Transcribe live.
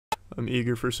I'm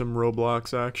eager for some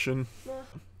Roblox action. Yeah.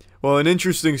 Well, an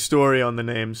interesting story on the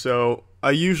name. So, I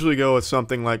usually go with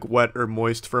something like wet or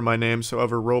moist for my names.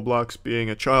 However, Roblox, being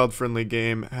a child-friendly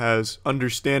game, has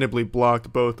understandably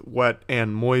blocked both wet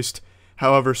and moist.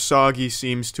 However, soggy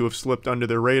seems to have slipped under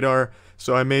the radar,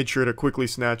 so I made sure to quickly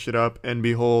snatch it up, and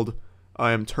behold,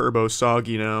 I am turbo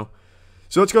soggy now.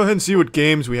 So let's go ahead and see what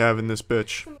games we have in this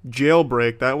bitch.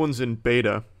 Jailbreak, that one's in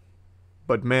beta.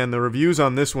 But man, the reviews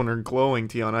on this one are glowing,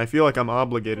 Tiana. I feel like I'm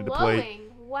obligated to play. Glowing?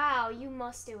 Wow, you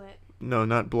must do it. No,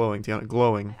 not blowing, Tiana.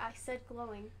 Glowing. I said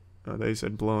glowing. Oh, they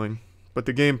said blowing. But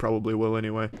the game probably will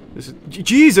anyway. This is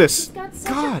Jesus! He's got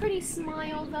such God! a pretty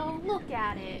smile, though. Look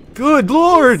at it. Good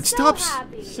Lord! He's so Stop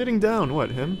happy. sitting down.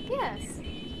 What, him? Yes.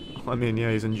 I mean,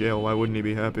 yeah, he's in jail. Why wouldn't he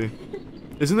be happy?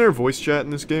 Isn't there a voice chat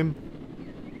in this game?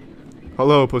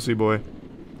 Hello, pussy boy.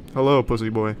 Hello, pussy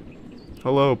boy.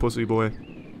 Hello, pussy boy.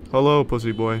 Hello,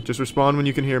 pussy boy. Just respond when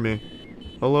you can hear me.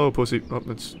 Hello, pussy. Oh,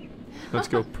 let's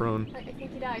go prone. I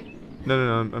think he died. No,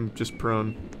 I'm just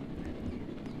prone.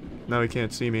 Now he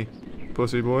can't see me.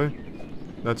 Pussy boy.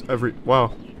 That's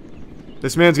wow.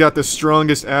 This man's got the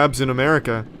strongest abs in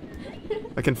America.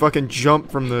 I can fucking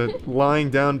jump from the lying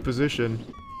down position.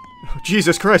 Oh,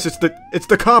 Jesus Christ, it's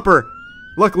the copper!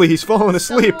 Luckily he's fallen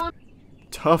asleep.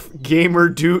 Tough gamer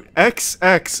dude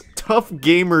XX. Tough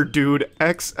gamer dude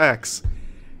XX.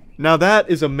 Now that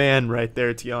is a man right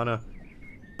there, Tiana.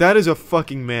 That is a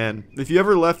fucking man. If you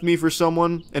ever left me for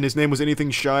someone, and his name was anything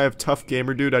shy of Tough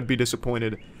Gamer Dude, I'd be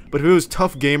disappointed. But if it was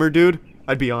Tough Gamer Dude,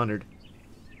 I'd be honored.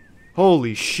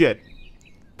 Holy shit.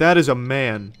 That is a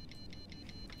man.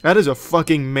 That is a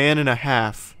fucking man and a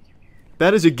half.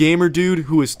 That is a gamer dude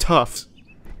who is tough.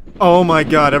 Oh my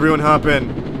god, everyone hop in.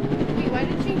 Wait, why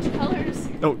did it change colors?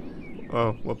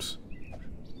 Oh, whoops.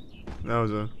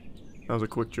 That was a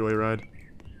quick joyride.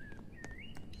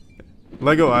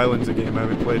 Lego Island's a game I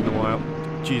haven't played in a while.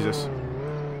 Jesus.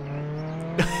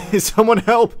 Someone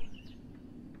help!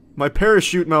 My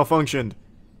parachute malfunctioned.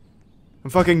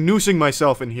 I'm fucking noosing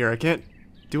myself in here. I can't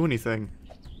do anything.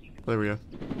 There we go.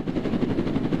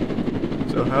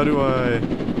 So how do I...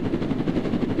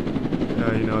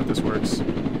 Yeah, you know how this works.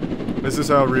 This is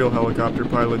how real helicopter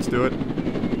pilots do it.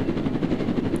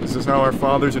 This is how our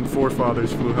fathers and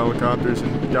forefathers flew helicopters,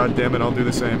 and god damn it, I'll do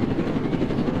the same.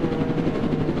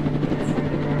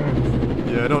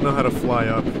 Yeah, I don't know how to fly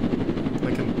up.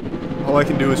 All I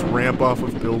can do is ramp off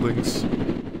of buildings.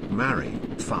 Marry,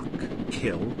 fuck,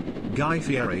 kill, Guy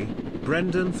Fieri,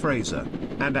 Brendan Fraser,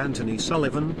 and Anthony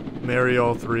Sullivan. Marry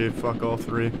all three, fuck all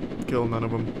three, kill none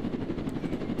of them.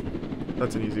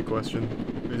 That's an easy question.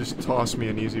 They just toss me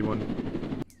an easy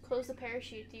one. Close the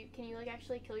parachute. Can you like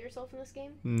actually kill yourself in this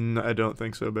game? No, I don't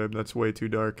think so, babe. That's way too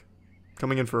dark.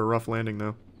 Coming in for a rough landing,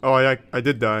 though. Oh, I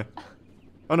did die.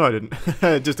 Oh, no, I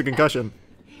didn't. Just a concussion.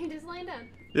 You just laying down.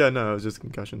 Yeah, no, it was just a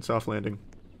concussion. Soft landing.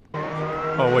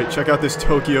 Oh, wait, check out this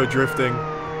Tokyo drifting.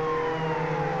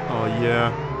 Oh,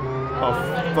 yeah. Oh,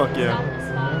 fuck yeah.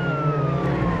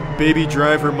 Baby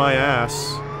driver my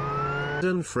ass.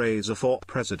 Brendan Fraser for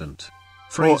president.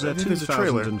 Fraser I think there's a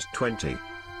trailer. 2020.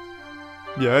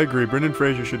 Yeah, I agree. Brendan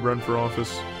Fraser should run for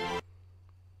office.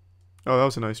 Oh, that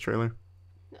was a nice trailer.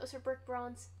 Those are brick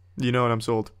bronze. You know what, I'm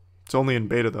sold. It's only in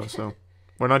beta, though, so...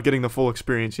 We're not getting the full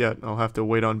experience yet. I'll have to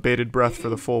wait on bated breath for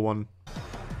the full one.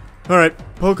 Alright,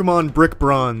 Pokemon Brick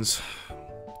Bronze.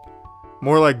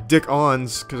 More like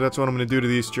Dick-Ons, because that's what I'm going to do to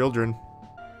these children.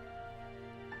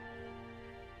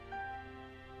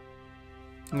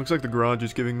 It looks like the garage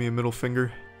is giving me a middle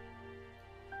finger.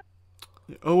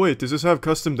 Oh wait, does this have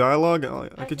custom dialogue?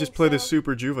 I could just play this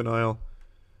super juvenile.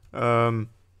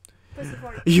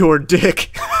 Your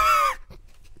dick.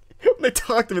 When they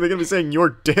talk to me, they're gonna be saying your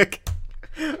dick.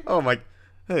 Oh my...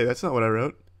 Hey, that's not what I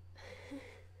wrote.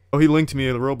 Oh, he linked me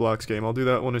to the Roblox game. I'll do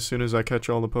that one as soon as I catch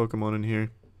all the Pokemon in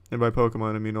here. And by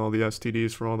Pokemon, I mean all the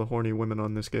STDs from all the horny women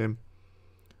on this game.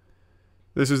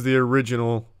 This is the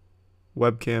original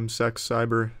webcam sex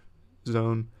cyber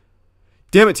zone.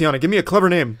 Damn it, Tiana, give me a clever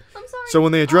name. I'm sorry. So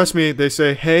when they address me, they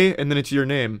say, hey, and then it's your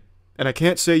name. And I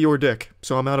can't say your dick,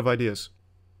 so I'm out of ideas.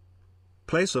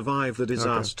 Play Survive the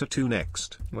Disaster 2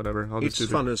 next. Whatever, I'll just do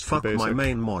It's fun as fuck, basic. my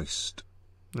main moist.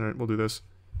 Alright, we'll do this.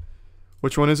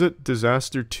 Which one is it?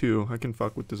 Disaster 2. I can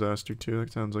fuck with Disaster 2.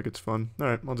 That sounds like it's fun.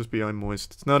 Alright, I'll just be I'm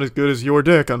moist. It's not as good as your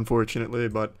dick, unfortunately,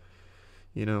 but...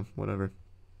 You know, whatever.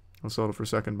 I'll settle for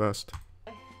second best.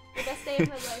 The best day of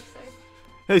my life, sir.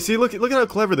 Hey, see, look at how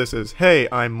clever this is. Hey,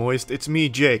 I'm moist. It's me,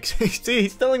 Jake. See,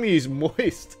 he's telling me he's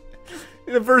moist.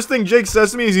 The first thing Jake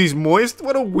says to me is he's moist?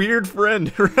 What a weird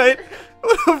friend, right?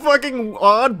 What a fucking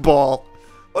oddball.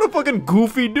 What a fucking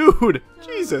goofy dude.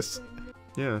 Jesus.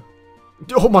 Yeah.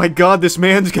 Oh my god, this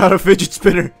man's got a fidget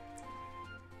spinner.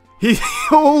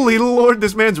 Holy lord,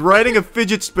 this man's riding a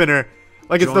fidget spinner.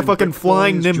 Like it's the fucking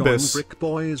flying Nimbus. Join Brick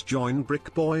Boys, join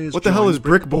Brick Boys. What the hell is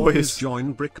Brick Boys?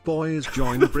 Join Brick Boys,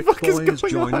 join Brick Boys,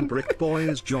 join Brick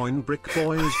Boys, join Brick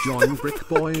Boys, join Brick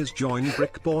Boys, join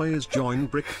Brick Boys, join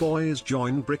Brick Boys,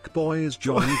 join Brick Boys,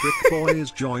 join Brick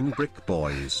Boys, join Brick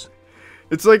Boys.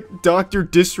 It's like Dr.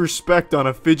 Disrespect on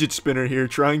a fidget spinner here,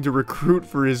 trying to recruit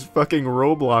for his fucking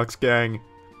Roblox gang.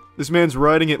 This man's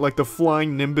riding it like the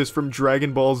flying Nimbus from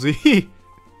Dragon Ball Z.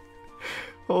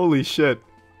 Holy shit.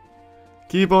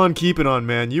 Keep on keeping on,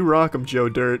 man. You rock 'em, Joe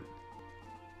Dirt.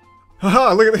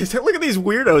 Haha, look at these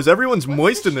weirdos. Everyone's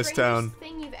moist in this town. What's the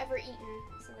strangest thing you've ever eaten?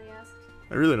 Somebody asked.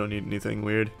 I really don't eat anything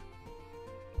weird.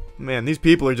 Man, these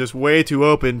people are just way too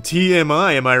open.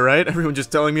 TMI, am I right? Everyone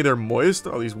just telling me they're moist?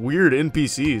 All these weird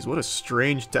NPCs. What a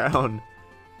strange town.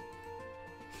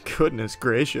 Goodness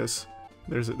gracious.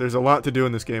 There's a lot to do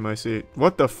in this game, I see.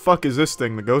 What the fuck is this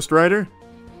thing? The Ghost Rider?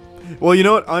 Well, you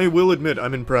know what? I will admit,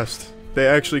 I'm impressed. They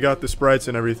actually got the sprites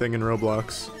and everything in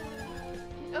Roblox.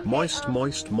 Okay, Moist.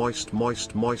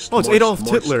 Oh, it's Adolf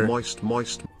Hitler.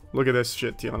 Moist. Look at this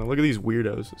shit, Tiana. Look at these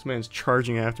weirdos. This man's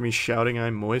charging after me, shouting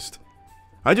I'm moist.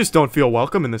 I just don't feel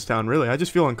welcome in this town, really. I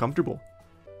just feel uncomfortable.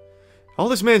 All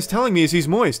this man's telling me is he's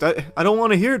moist. I don't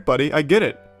want to hear it, buddy. I get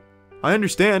it. I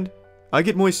understand. I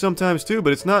get moist sometimes too,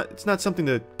 but it's not something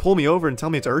to pull me over and tell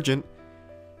me it's urgent.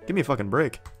 Give me a fucking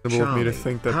break. Charlie, me to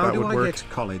think that that would work. How do I get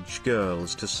college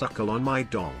girls to suckle on my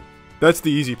dong? That's the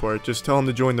easy part. Just tell them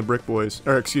to join the Brick Boys.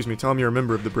 Or, excuse me, tell them you're a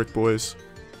member of the Brick Boys.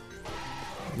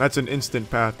 That's an instant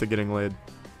path to getting laid.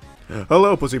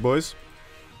 Hello, pussy boys.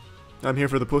 I'm here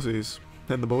for the pussies.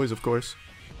 And the boys, of course.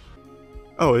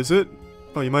 Oh, is it?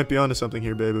 Oh, you might be onto something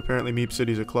here, babe. Apparently Meep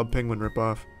City's a Club Penguin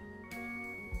ripoff.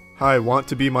 Hi, want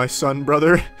to be my son,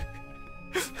 brother?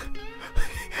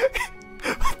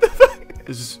 What the fuck?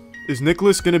 Is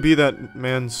Nicholas gonna be that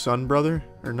man's son, brother?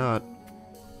 Or not?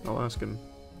 I'll ask him.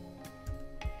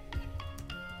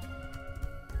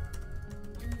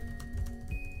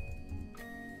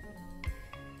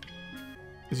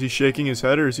 Is he shaking his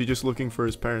head, or is he just looking for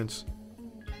his parents?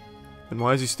 And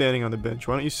why is he standing on the bench?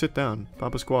 Why don't you sit down?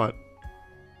 Pop a squat.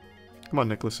 Come on,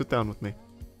 Nicholas, sit down with me.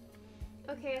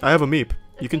 Okay. I have a Meep.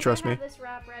 You can trust me. This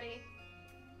rap ready.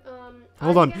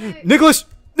 Hold on. Nicholas!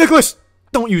 Nicholas!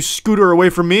 Don't you scooter away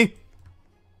from me!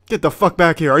 Get the fuck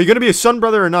back here. Are you gonna be a son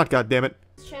brother or not, goddammit?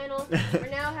 Channel. We're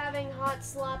now having hot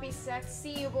sloppy sex.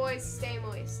 See you boys, stay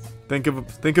moist. Think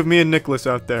of me and Nicholas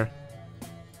out there.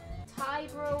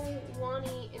 Tybro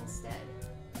Wani instead.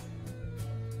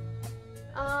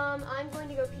 I'm going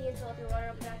to go pee until I'll be water.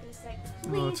 I'll be back in a sec.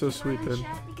 Oh, that's so sweet, babe. babe.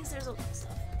 Because there's a lot of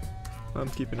stuff. I'm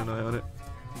keeping an eye on it.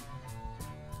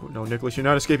 Oh, no, Nicholas, you're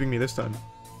not escaping me this time.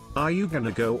 Are you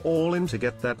gonna go all in to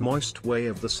get that moist way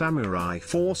of the Samurai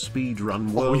 4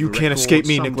 speedrun world you can't escape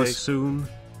me, Nicholas. Soon?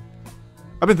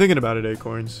 I've been thinking about it,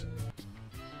 Acorns.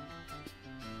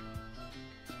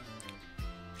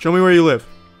 Show me where you live.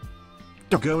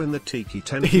 Go in the tiki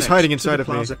tent. He's hiding inside of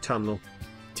me. Plaza tunnel.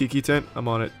 Tiki tent? I'm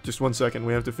on it. Just 1 second.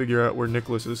 We have to figure out where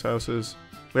Nicholas's house is.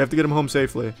 We have to get him home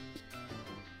safely.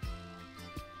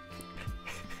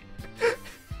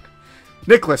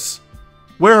 Nicholas!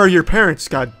 Where are your parents,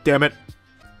 god damn it?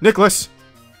 Nicholas!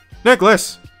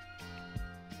 Nicholas!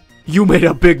 You made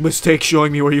a big mistake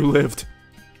showing me where you lived.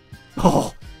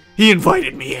 Oh, he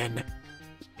invited me in.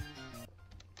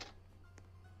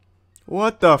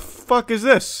 What the fuck is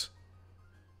this?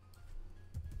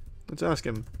 Let's ask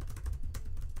him.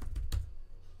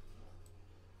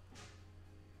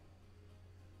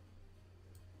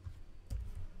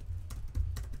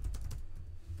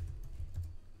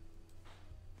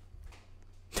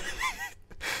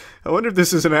 I wonder if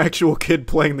this is an actual kid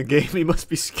playing the game. He must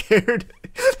be scared.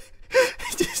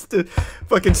 Just a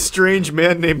fucking strange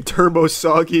man named Turbo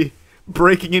Soggy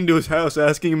breaking into his house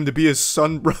asking him to be his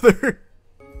son brother.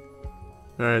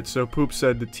 Alright, so Poop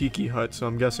said the Tiki Hut, so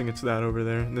I'm guessing it's that over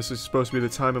there. And this is supposed to be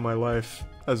the time of my life.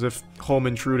 As if home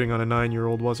intruding on a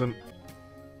 9-year-old wasn't.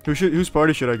 Whose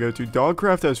party should I go to?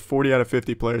 Dogcraft has 40 out of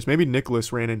 50 players. Maybe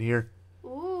Nicholas ran in here.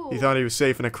 Ooh. He thought he was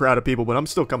safe in a crowd of people, but I'm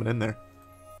still coming in there.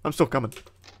 I'm still coming.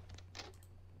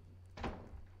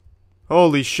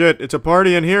 Holy shit, it's a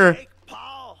party in here.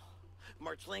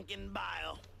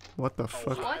 What the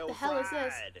fuck? What the hell is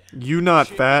this? You not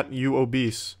fat, you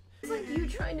obese. It's like you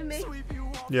trying to make...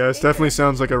 Yeah, this definitely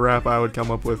sounds like a rap I would come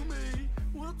up with.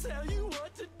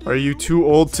 Are you too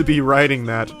old to be writing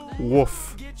that?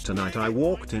 Woof. Tonight I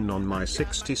walked in on my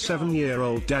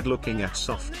 67-year-old dad looking at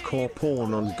softcore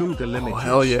porn on Google Images. Oh,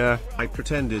 hell yeah. I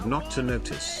pretended not to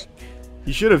notice.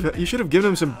 You should have given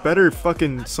him some better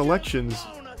fucking selections.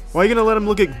 Why are you gonna let him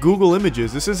look at Google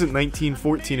Images? This isn't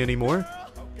 1914 anymore.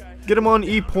 Get him on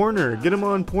ePorner. Get him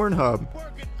on Pornhub.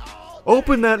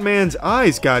 Open that man's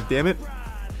eyes, goddammit.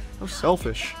 How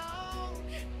selfish.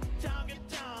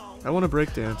 I want to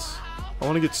breakdance. I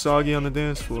want to get soggy on the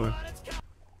dance floor.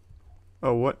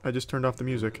 Oh, what? I just turned off the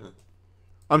music.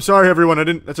 I'm sorry, everyone. I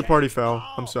didn't... That's a party foul.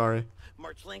 I'm sorry.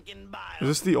 Is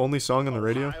this the only song on the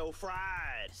radio?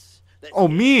 Oh,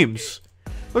 memes!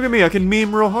 Look at me. I can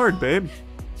meme real hard, babe.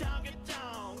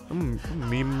 I'm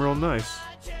meme real nice.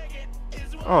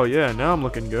 Oh, yeah. Now I'm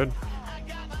looking good.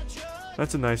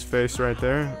 That's a nice face right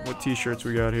there. What t-shirts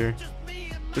we got here?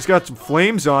 Just got some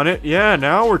flames on it. Yeah,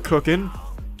 now we're cooking.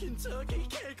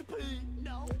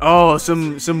 Oh,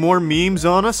 some more memes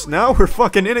on us. Now we're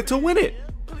fucking in it to win it.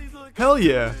 Hell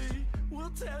yeah.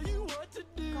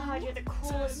 God, you're the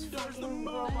coolest fucking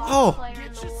Oh, Roblox player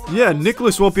in the world. yeah,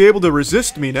 Nicholas won't be able to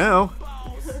resist me now.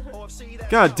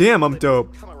 God damn, I'm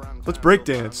dope. Let's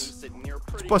breakdance.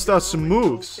 Let's bust out some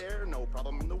moves.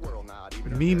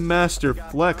 Meme Master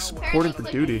Flex, reporting for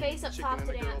duty. Face up top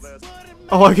to dance.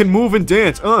 Oh, I can move and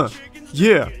dance.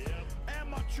 Yeah.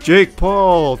 Jake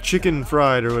Paul, chicken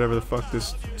fried, or whatever the fuck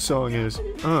this song is.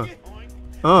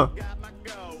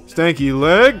 Stanky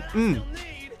leg.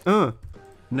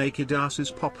 Naked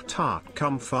asses pop tart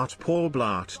comfort Paul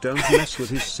Blart don't mess with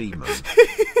his semen.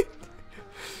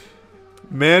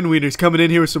 Man Wiener's coming in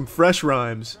here with some fresh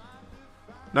rhymes.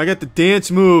 And I got the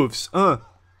dance moves.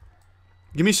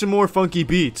 Give me some more funky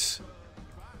beats.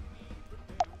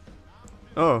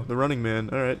 Oh, the running man.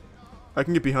 Alright. I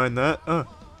can get behind that.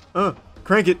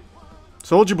 Crank it.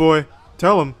 Soldier boy.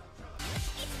 Tell him.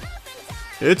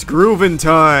 It's groovin'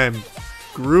 time.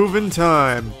 Groovin'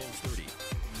 time.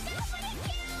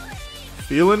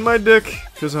 Feeling my dick,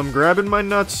 cause I'm grabbing my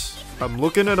nuts. I'm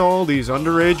looking at all these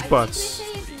underage butts.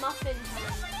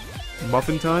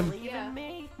 Muffin time? Yeah.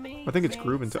 I think it's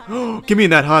groovin' time. Oh, give me in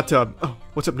that hot tub. Oh,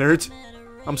 what's up, nerds?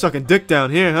 I'm sucking dick down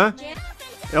here, huh?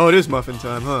 Oh, it is muffin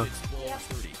time, huh?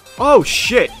 Oh,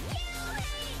 shit!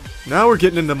 Now we're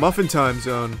getting into muffin time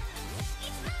zone.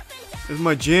 This is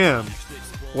my jam.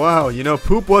 Wow, you know,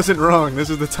 poop wasn't wrong. This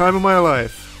is the time of my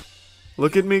life.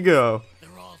 Look at me go.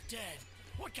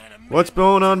 What's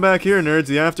going on back here, nerds?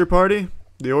 The after party?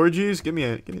 The orgies? Get me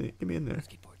in there.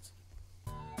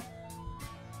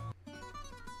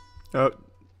 Oh,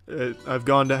 I've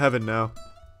gone to heaven now.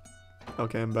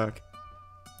 Okay, I'm back.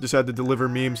 Just had to deliver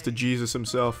memes to Jesus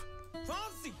himself.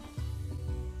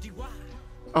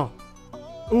 Oh.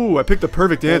 Ooh, I picked the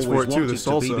perfect dance for it too, the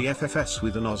salsa. To be the FFS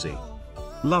with an Aussie.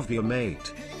 Love your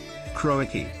mate.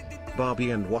 Croaky.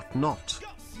 Barbie and whatnot.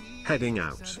 Heading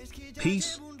out.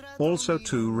 Peace. Also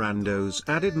 2 randos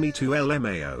added me to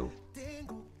LMAO.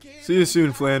 See you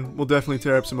soon, Flan. We'll definitely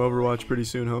tear up some Overwatch pretty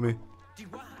soon, homie.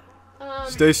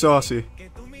 Stay saucy.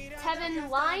 Tevin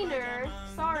Liner,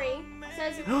 sorry,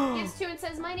 says, gives 2 and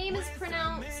says, my name is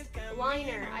pronounced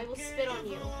Liner. I will spit on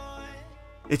you.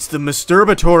 It's the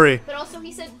masturbatory. But also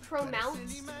he said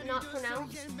pronounced, not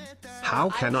pronounced. How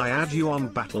can I add you on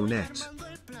Battle.net?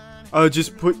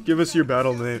 Just give us your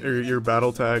battle name or your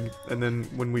battle tag, and then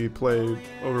when we play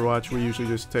Overwatch, we usually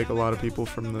just take a lot of people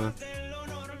from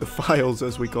the files,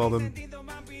 as we call them.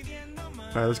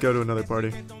 All right, let's go to another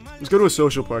party. Let's go to a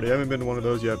social party. I haven't been to one of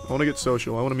those yet. I want to get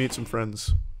social. I want to meet some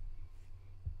friends.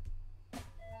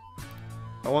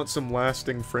 I want some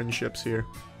lasting friendships here.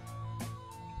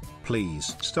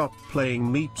 Please stop playing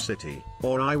Meat City,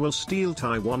 or I will steal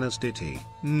Taiwan's ditty.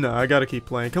 No, I gotta keep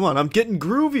playing. Come on, I'm getting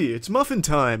groovy. It's muffin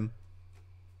time.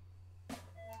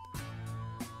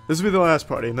 This will be the last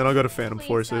party, and then I'll go to Phantom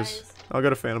Forces. Guys. I'll go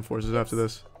to Phantom Forces after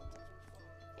this.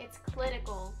 It's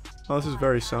clinical. Oh, this is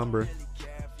very somber.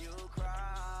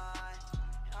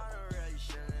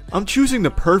 I'm choosing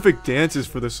the perfect dances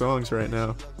for the songs right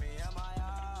now.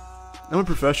 I'm a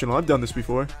professional. I've done this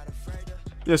before.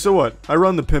 Yeah, so what? I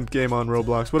run the pimp game on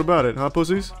Roblox. What about it, huh,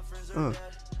 pussies?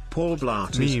 Paul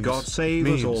Blart is God save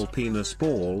us all penis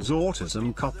balls.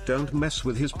 Autism cop don't mess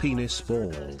with his penis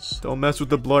balls. Don't mess with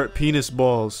the Blart penis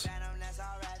balls.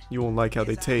 You won't like how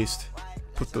they taste.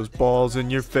 Put those balls in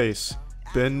your face.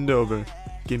 Bend over.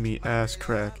 Give me ass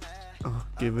crack.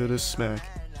 Give it a smack.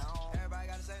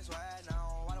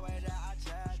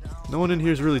 No one in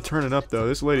here is really turning up, though.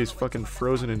 This lady's fucking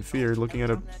frozen in fear, looking at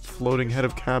a floating head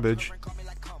of cabbage.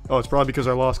 Oh, it's probably because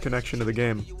I lost connection to the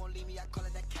game.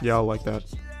 Yeah, I'll like that.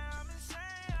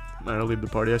 Alright, I'll leave the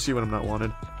party. I see when I'm not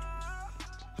wanted.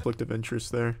 Conflict of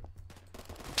interest there.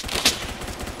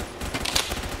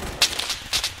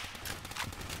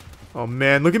 Oh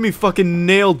man, look at me fucking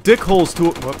nail dick holes to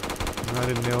it. Well, I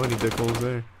didn't nail any dick holes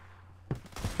there.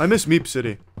 I miss Meep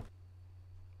City.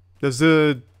 Does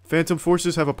the Phantom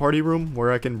Forces have a party room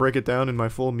where I can break it down in my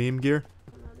full meme gear.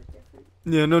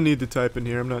 Yeah, no need to type in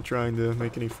here. I'm not trying to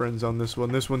make any friends on this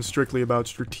one. This one's strictly about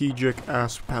strategic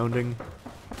ass pounding.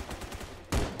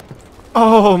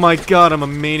 Oh my god, I'm a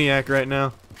maniac right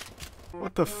now.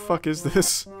 What the fuck is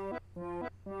this?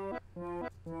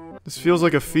 This feels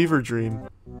like a fever dream.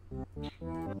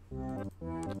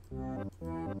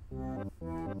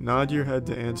 Nod your head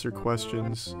to answer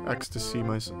questions. X to see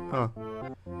myself. Huh.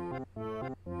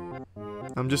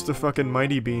 I'm just a fucking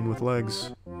mighty bean with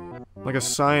legs. Like a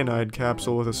cyanide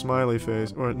capsule with a smiley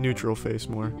face. Or a neutral face,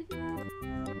 more.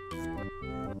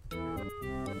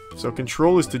 So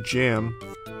control is to jam.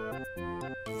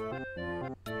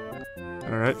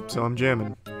 Alright, so I'm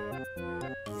jamming.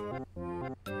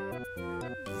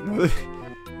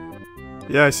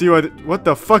 Yeah, I see why. What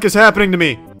the fuck is happening to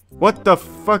me? What the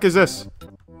fuck is this?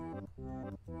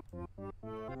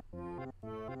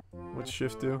 What's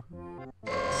shift do?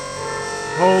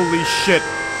 Holy shit!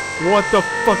 What the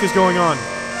fuck is going on?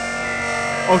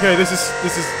 Okay, this is.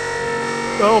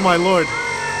 Oh my lord!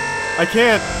 I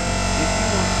can't.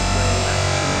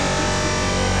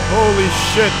 Holy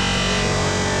shit!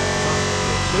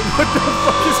 What the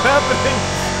fuck is happening?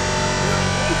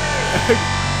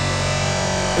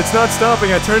 It's not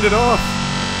stopping, I turned it off!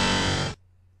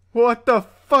 What the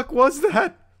fuck was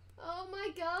that? Oh my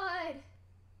god!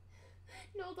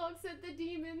 No Dog said the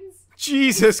demons.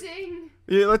 Jesus! Sing.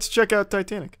 Yeah, let's check out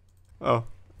Titanic. Oh.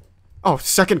 Oh,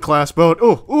 second class boat.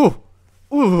 Ooh! Ooh!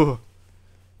 Ooh!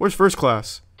 Where's first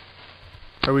class?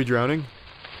 Are we drowning?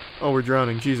 Oh, we're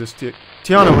drowning. Jesus.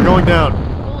 Tiana, we're going down!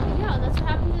 Well, yeah, that's what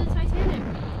happened to the Titanic.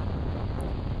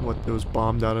 What, it was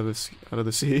bombed out of the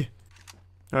sea?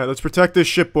 Alright, let's protect this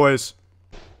ship, boys.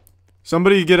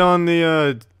 Somebody get on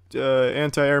the,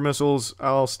 anti-air missiles.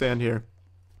 I'll stand here.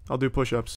 I'll do push-ups.